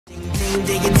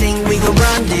do you think we gon'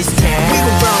 run this town? We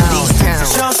gon' run this town. The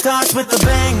show starts with the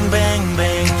bang, bang,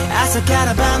 bang.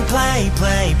 아삭가라반 play,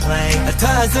 play, play.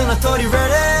 터진 어토리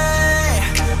ready.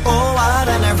 Oh, out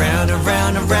and around,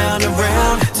 around, around,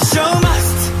 around. The show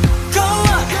must go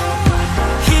on.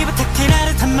 힘부터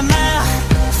기나를 탐마마.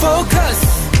 Focus,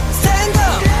 stand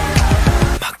up.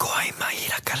 마코아이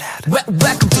마이라카라.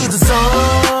 Welcome to the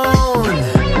zone.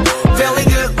 Feeling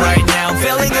good right now,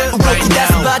 feeling good right now.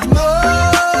 Body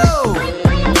move.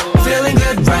 Feeling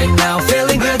good right now,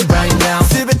 feeling good right now.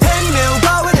 스베테니 매우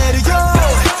바와레르요.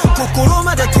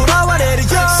 코코로마다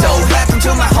돌아와레르요. So welcome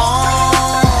to my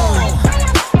home.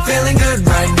 Feeling good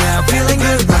right now, feeling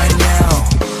good right now.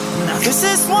 Now this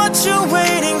is what you're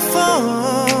waiting for.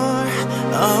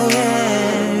 Oh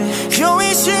yeah.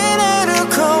 요이시네루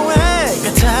코에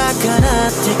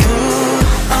가타카나테쿠.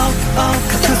 Oh oh,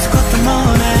 가쿠스 것도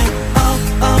모네. Oh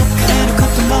oh, 그래도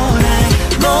것도 모네.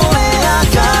 너의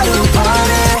아가루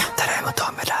파레. 다레모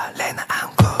도메라 레나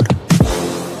앙코르.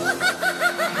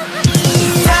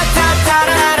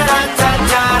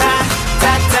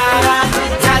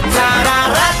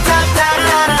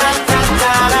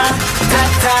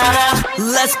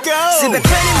 Let's go.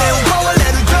 스베테니 매우 바와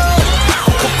let it go.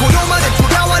 코코로마데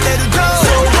돌아와 let it go.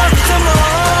 So what some more.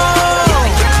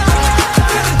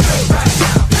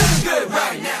 Feeling good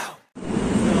right now.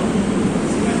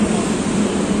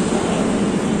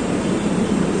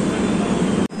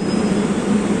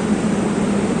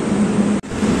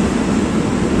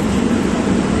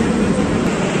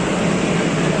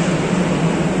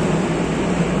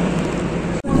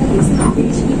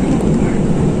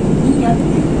 이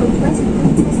옆에 공과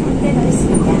전동차 상대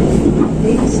많습니다.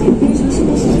 내리실 때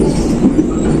조심하십시오.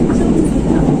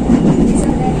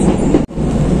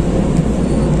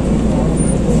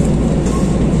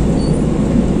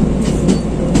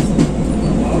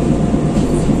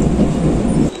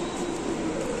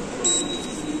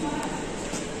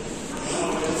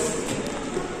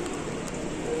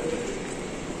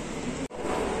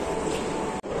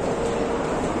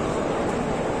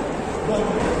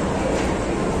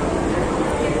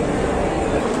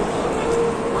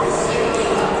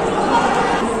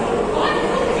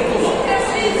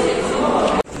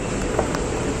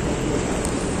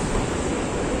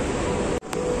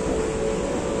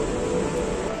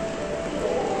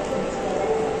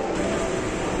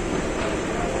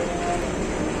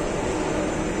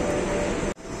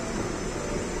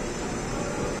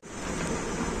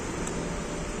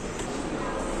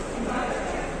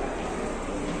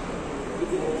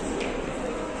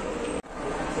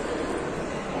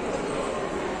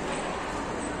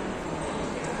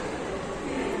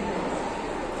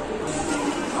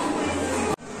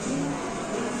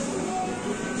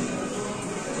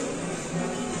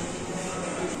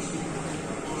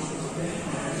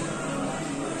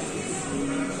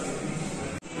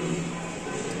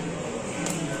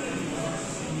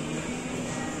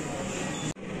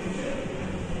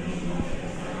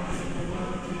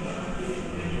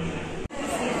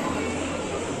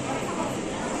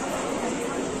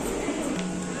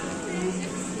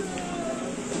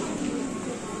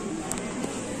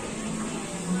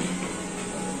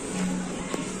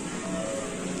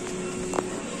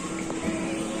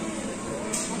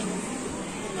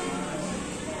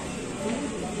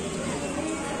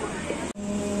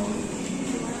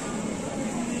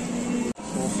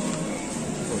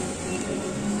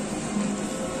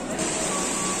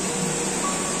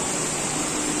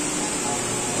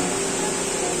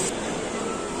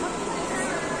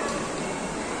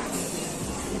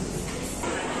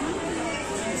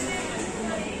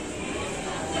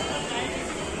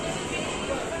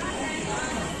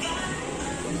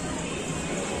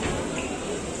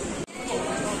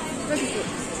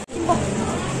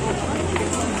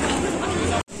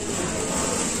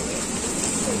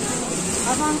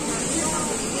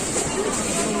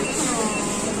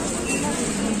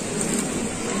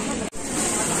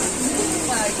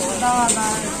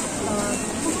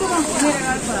 속도감 구매를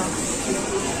할 거야.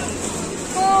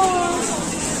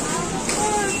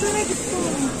 쓰레기통.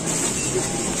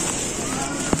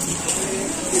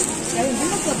 야, 이거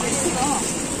생각보다 되게 크다.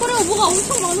 그래, 뭐가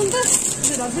엄청 많은데?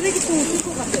 근데 나 쓰레기통을 쓸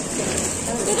것 같아.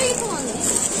 쓰레기통 아니야?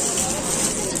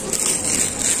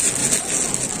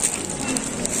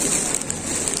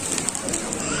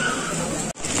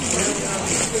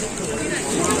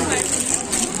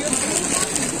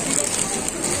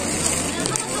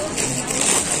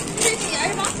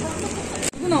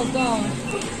 이거 나올까?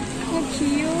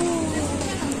 귀여워.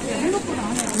 생각보다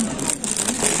안 해.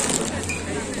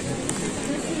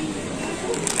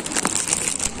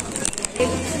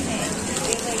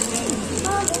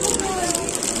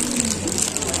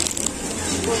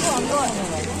 그거 안 좋아하는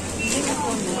거.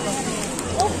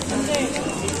 근데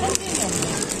팬심이 없네.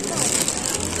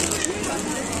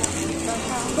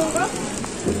 그런가?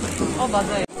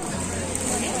 맞아요.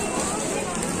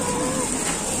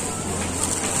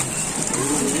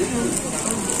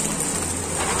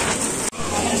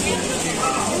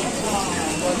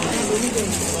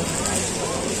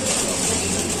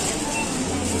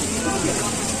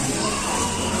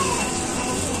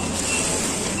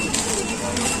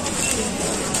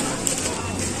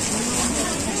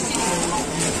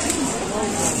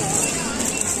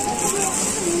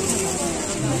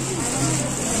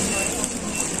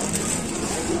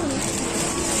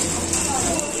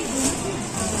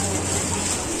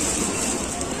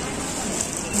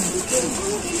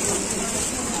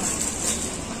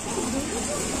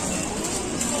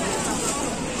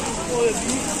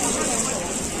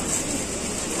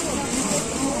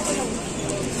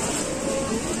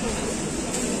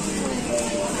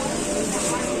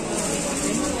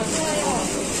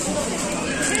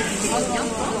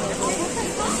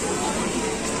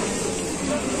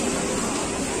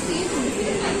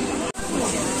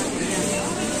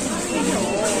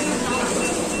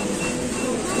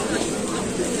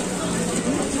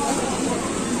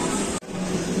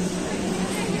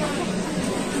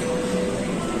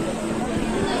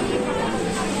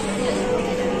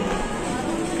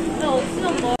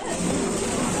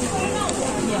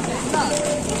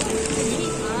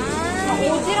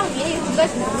 오지랑 얘 누가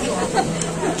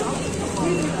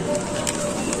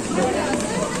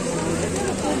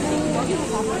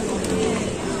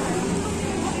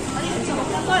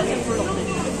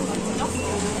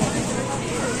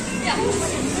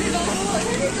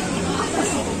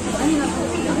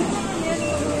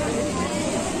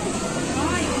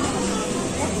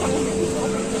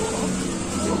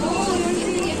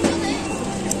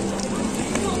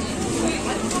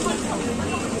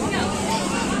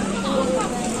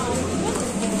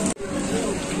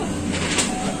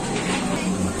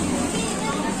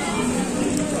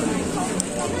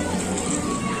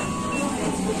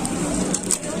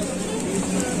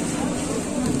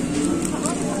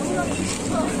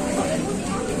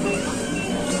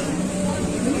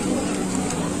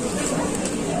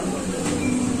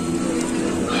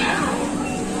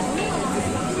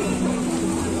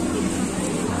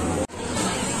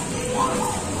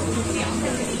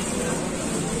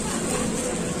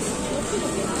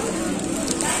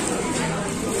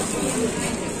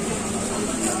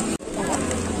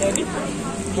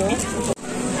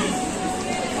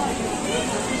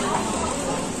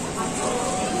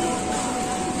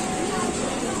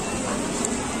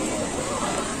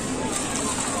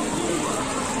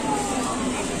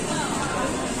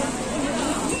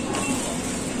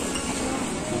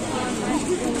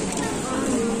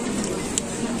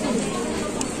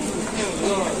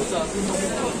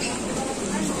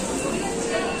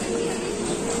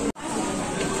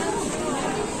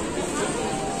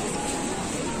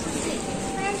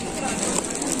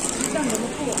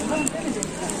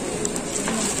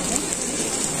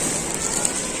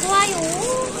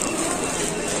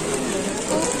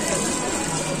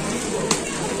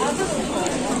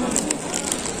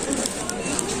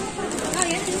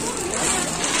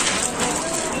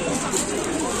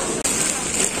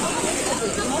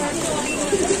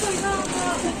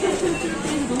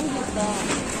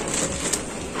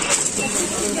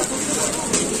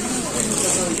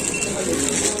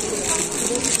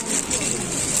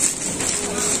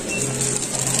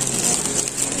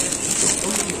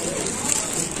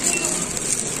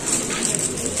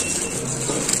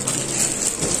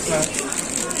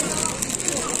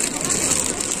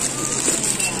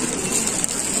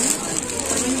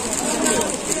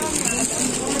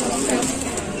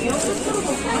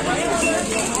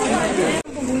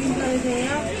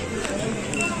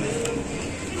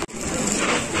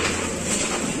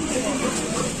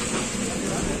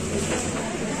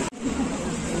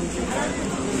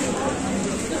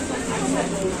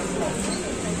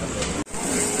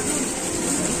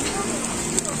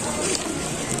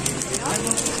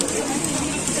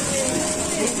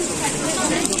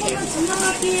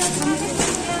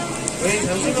네,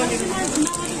 잠시만요.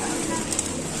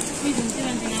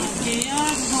 잠시만 지나갈게요.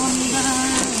 죄송합니다.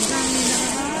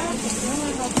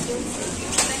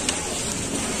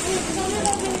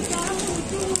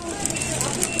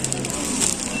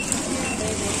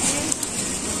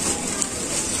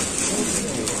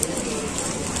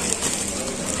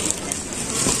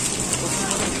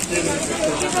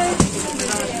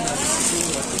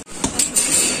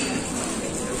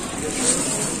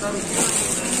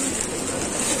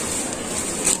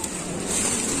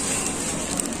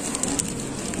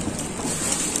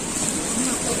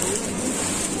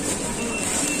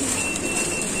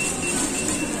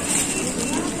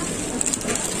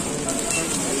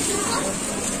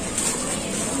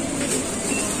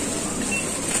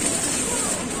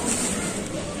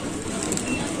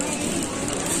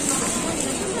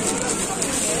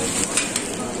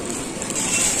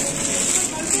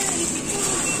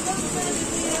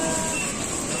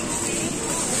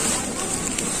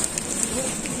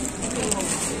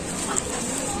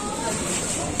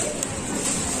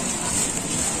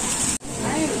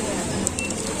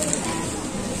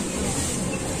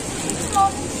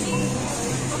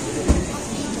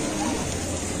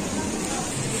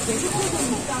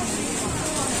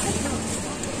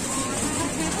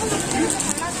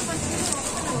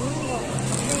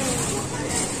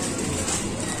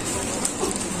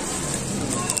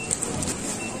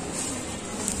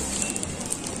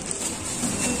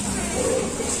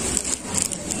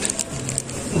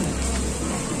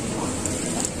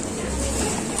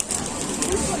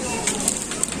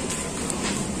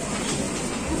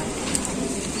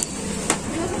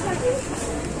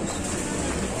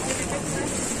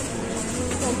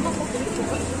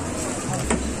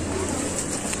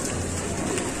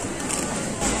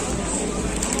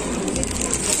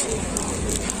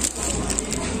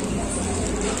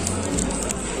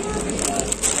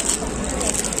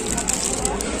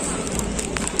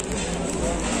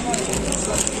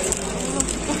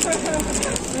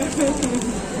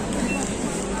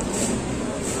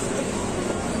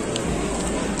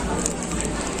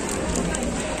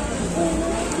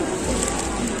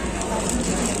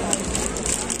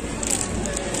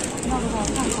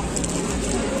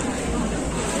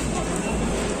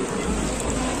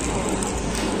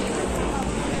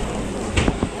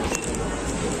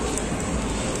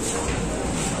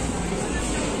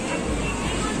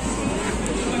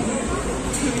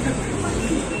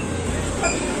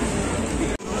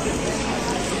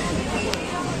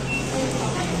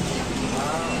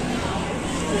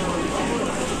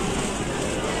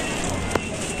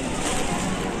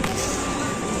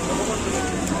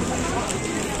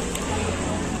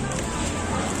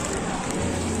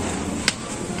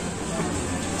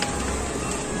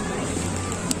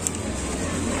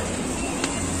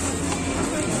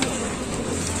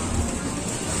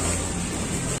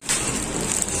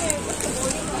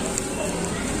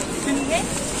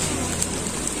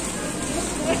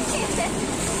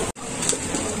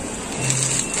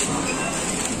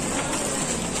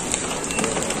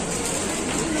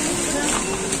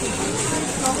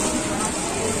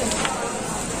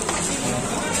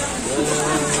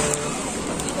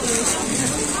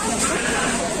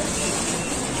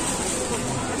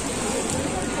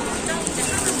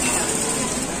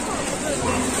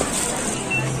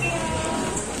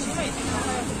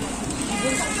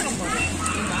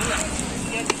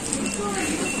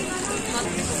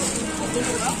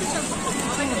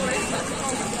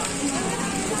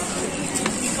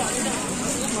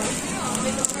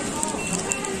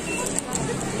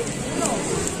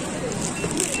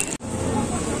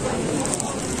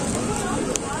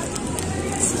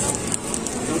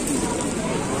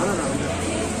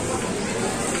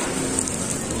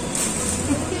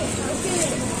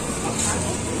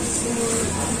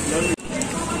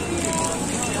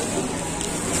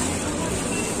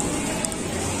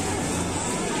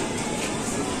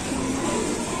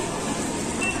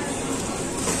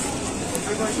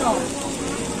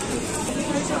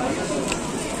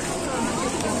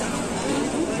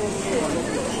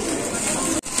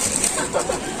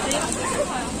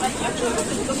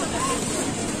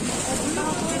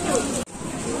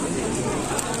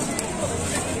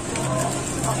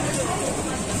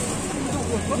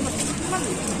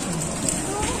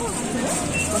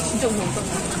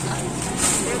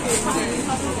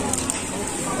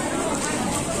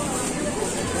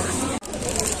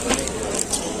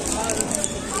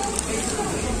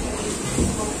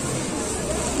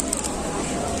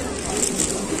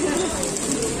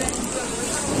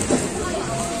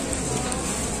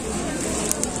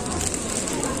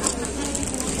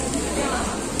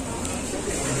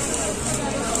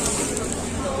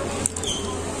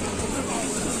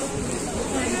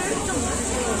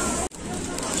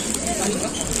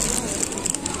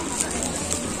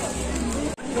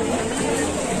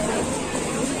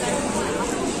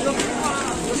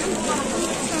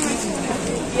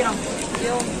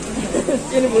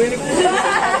 얘는 뭐 이렇게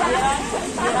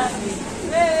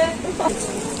왜?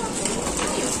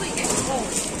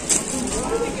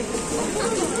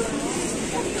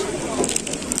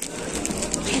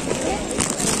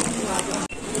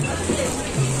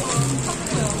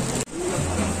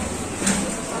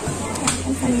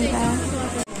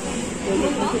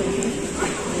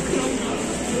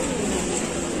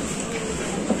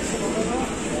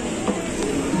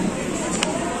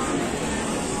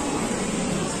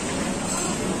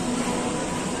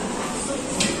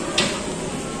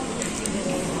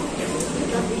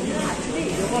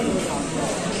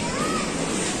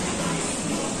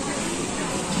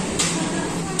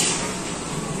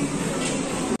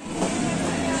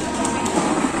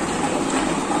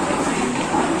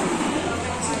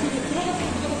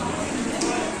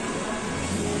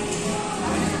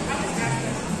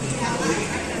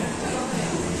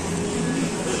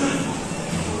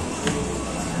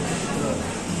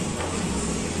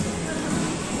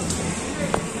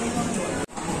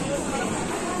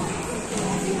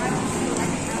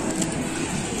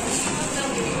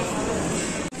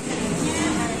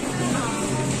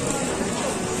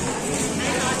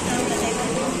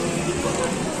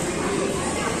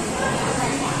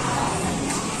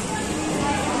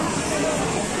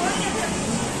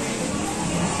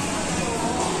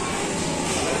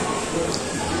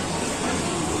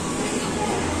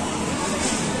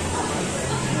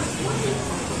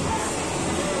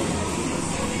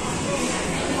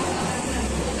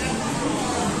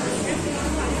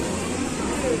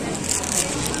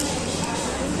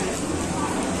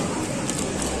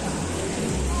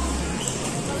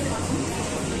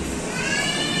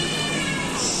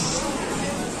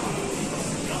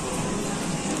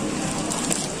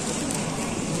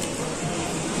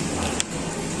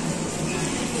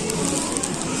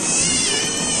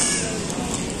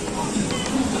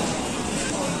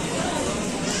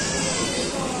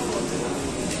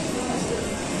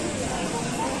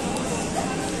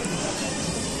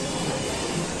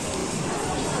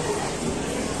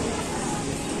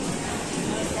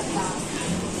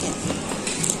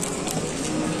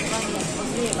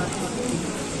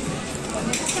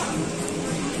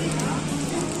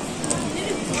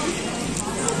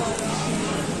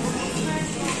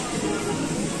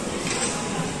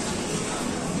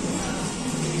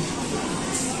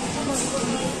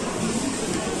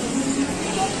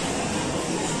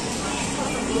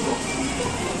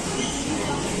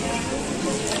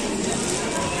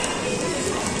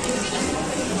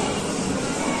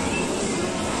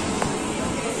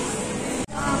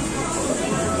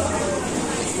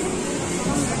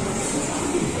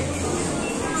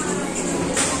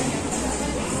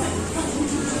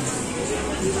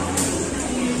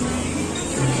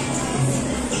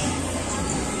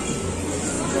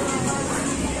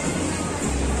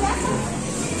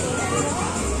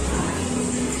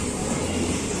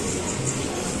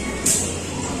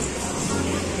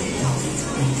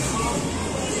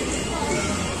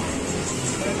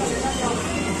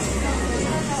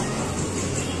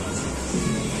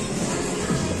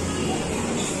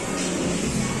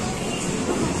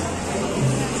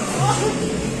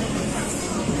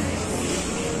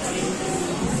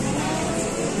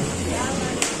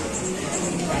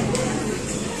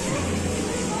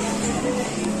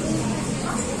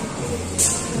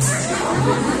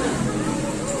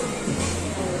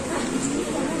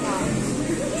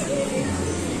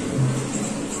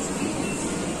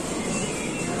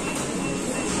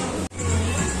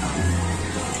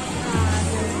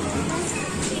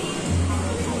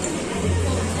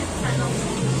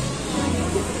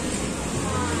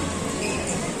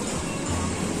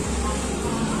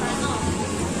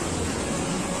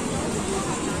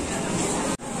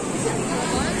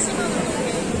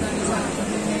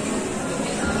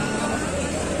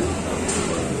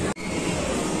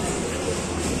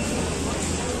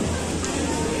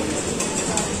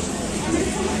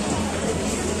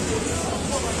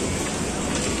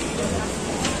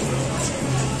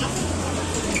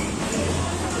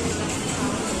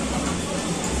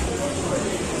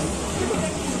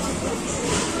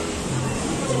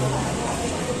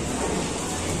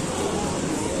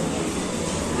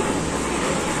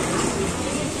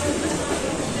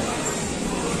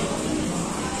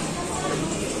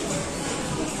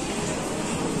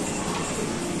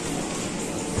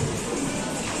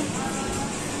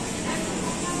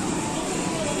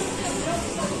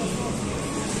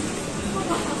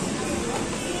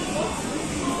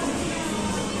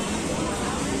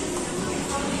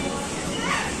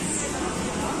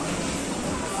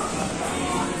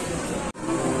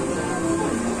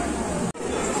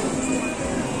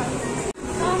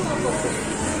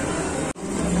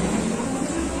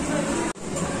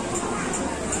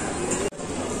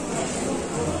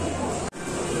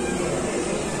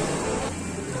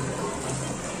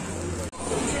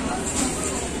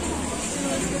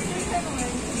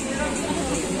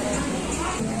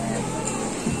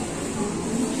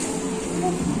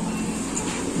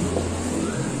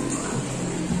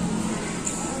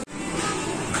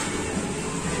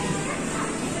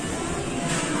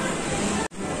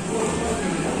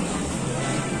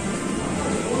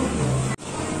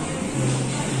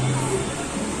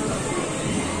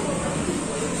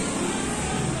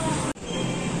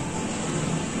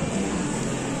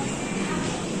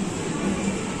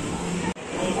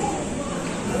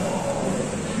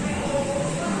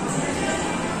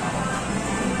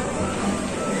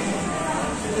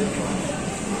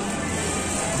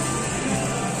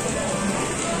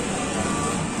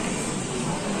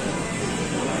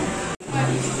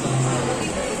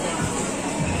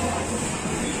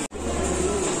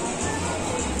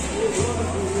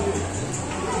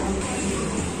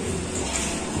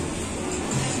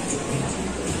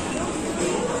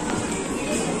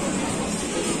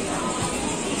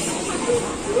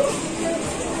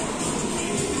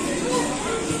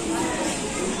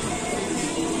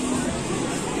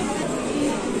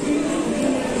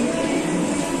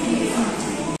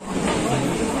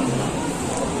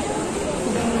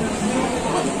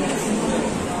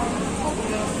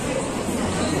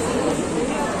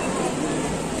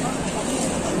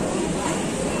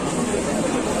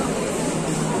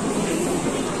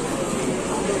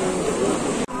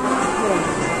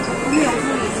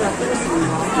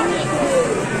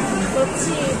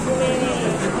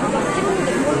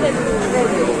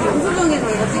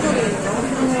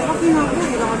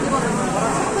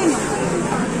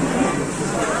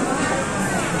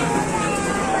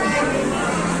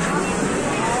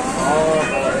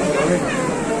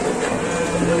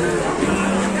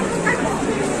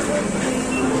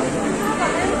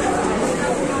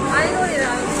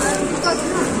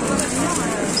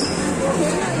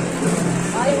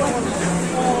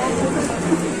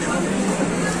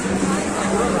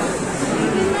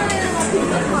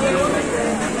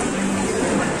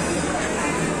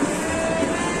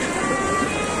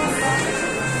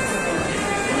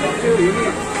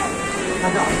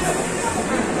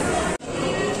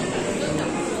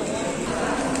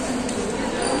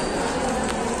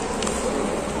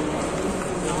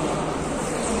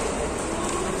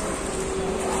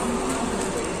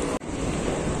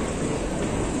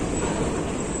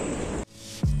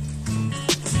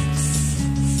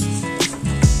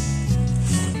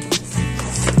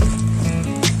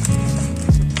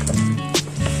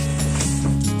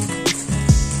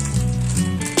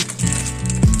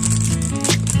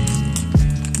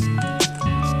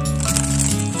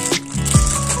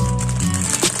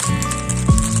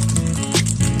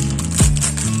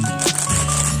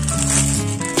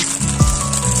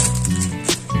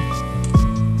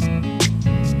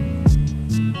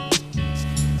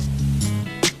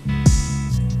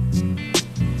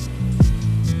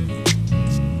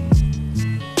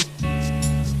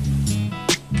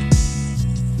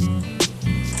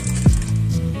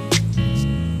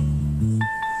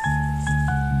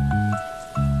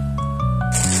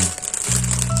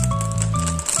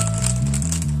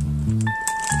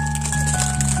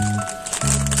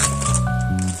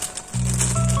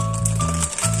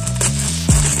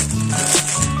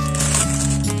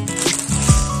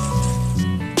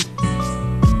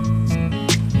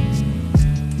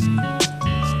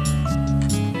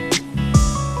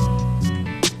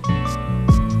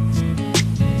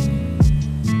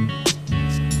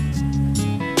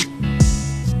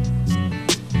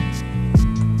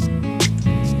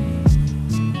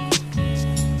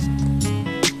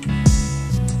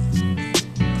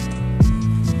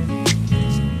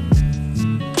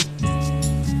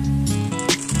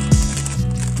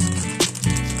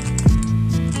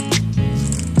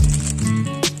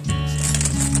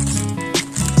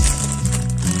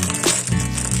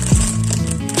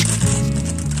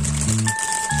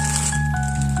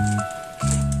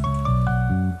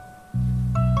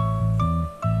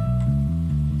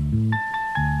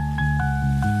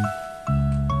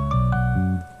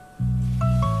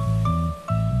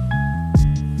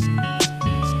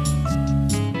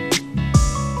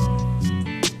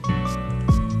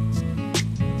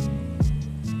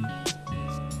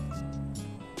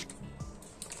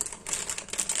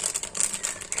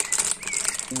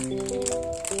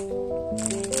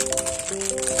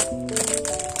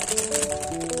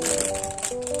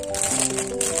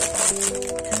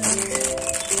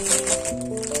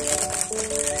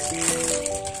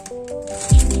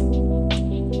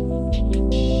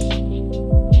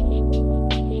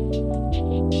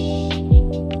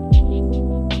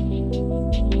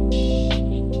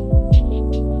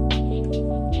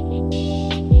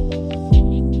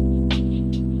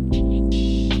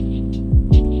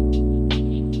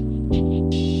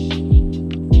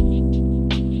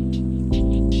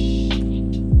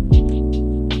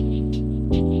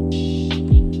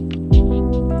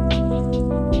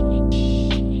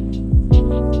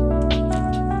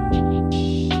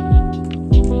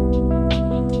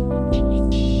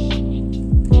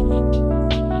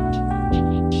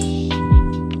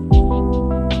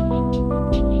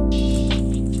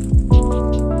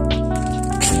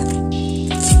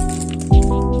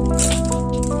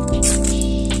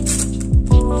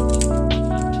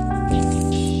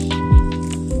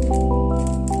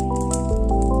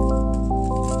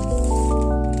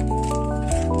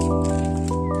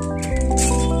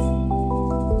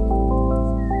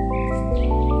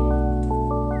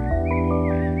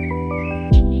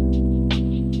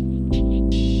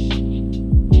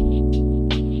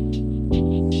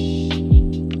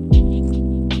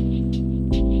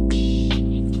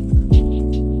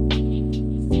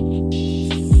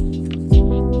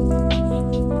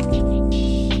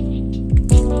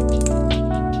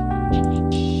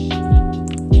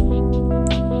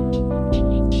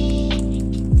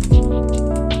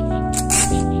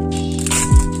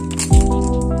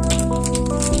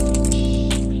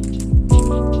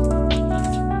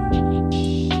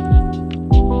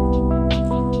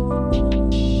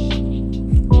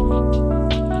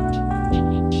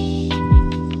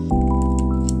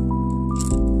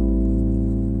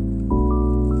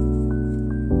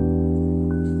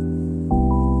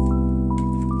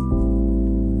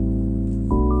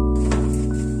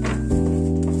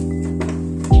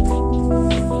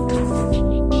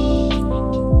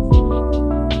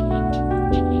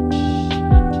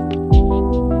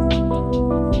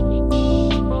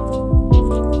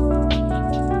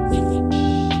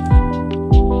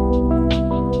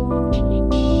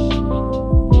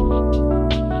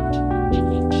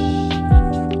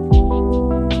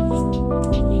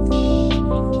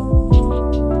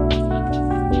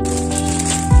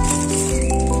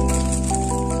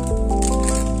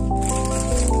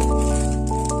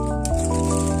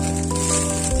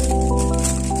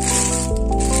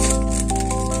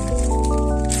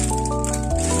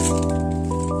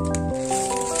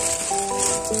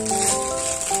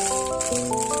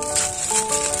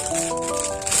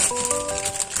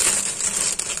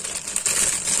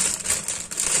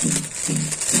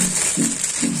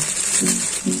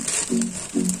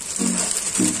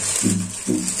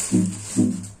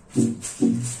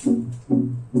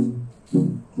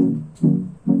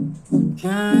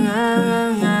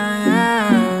 Pillow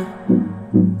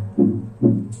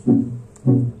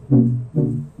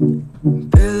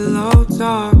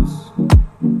talks.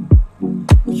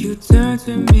 You turn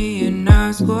to me and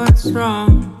ask what's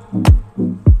wrong.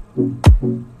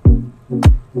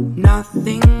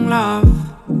 Nothing, love.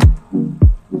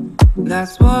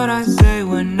 That's what I say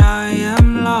when I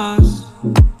am lost.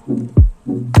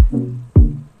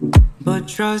 But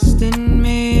trust in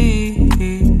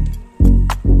me,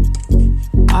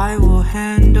 I will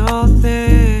handle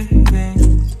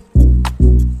things.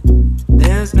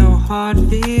 There's no hard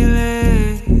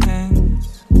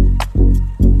feelings,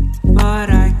 but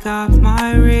I got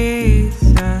my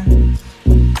reasons.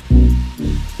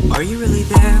 Are you really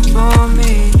there for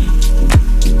me?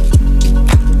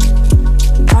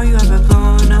 Are you ever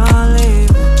gonna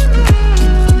leave?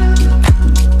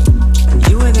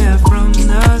 You were there from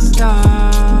the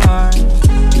start.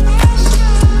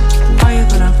 Are you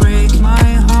gonna break my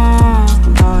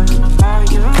heart? Are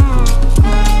you?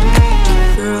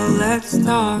 Girl, let's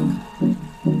talk.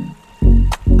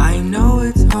 I know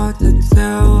it's hard to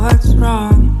tell what's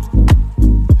wrong,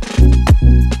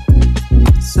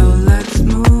 so let's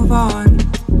move on.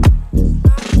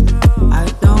 I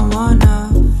don't wanna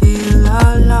feel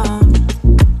alone,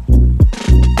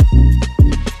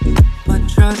 but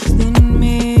trust in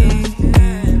me,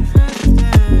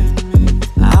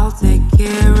 I'll take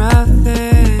care of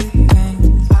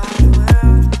things.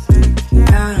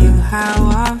 Tell you how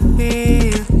I'm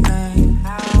feeling,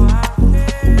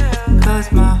 'cause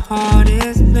my heart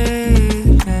is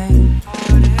bleeding.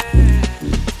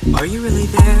 Are you really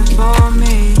there for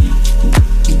me?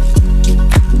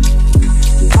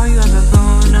 Are you ever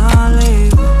gonna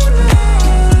leave?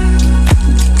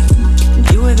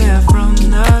 You were there from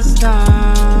the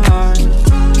start.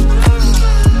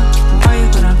 Are you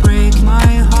gonna break my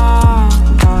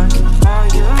heart? Are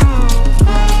you?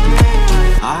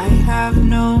 I have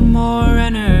no more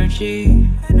energy.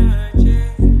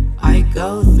 I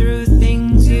go through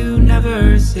things you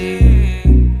never see.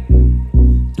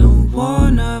 Don't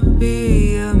wanna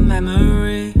be a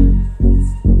memory.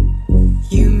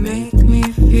 You make me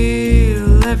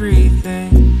feel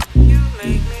everything.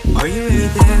 Are you really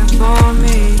there for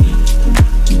me?